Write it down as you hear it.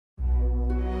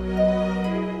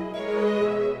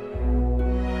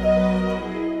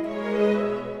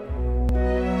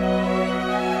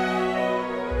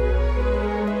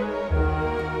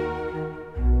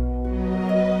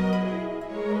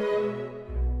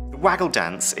waggle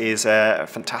dance is a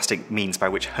fantastic means by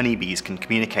which honeybees can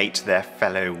communicate to their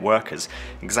fellow workers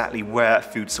exactly where a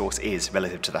food source is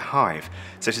relative to the hive.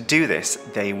 So to do this,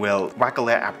 they will waggle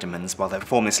their abdomens while they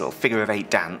perform this little figure of 8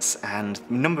 dance, and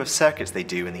the number of circuits they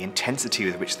do and the intensity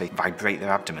with which they vibrate their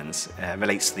abdomens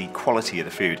relates to the quality of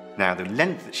the food. Now, the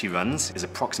length that she runs is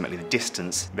approximately the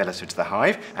distance relative to the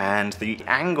hive, and the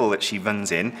angle that she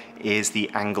runs in is the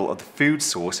angle of the food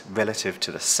source relative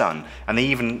to the sun. And they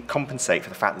even compensate for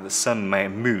the fact that the sun may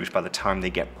have moved by the time they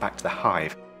get back to the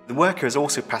hive. The worker is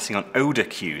also passing on odour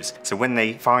cues, so when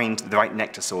they find the right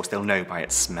nectar source, they'll know by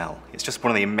its smell. It's just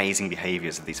one of the amazing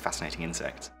behaviours of these fascinating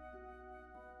insects.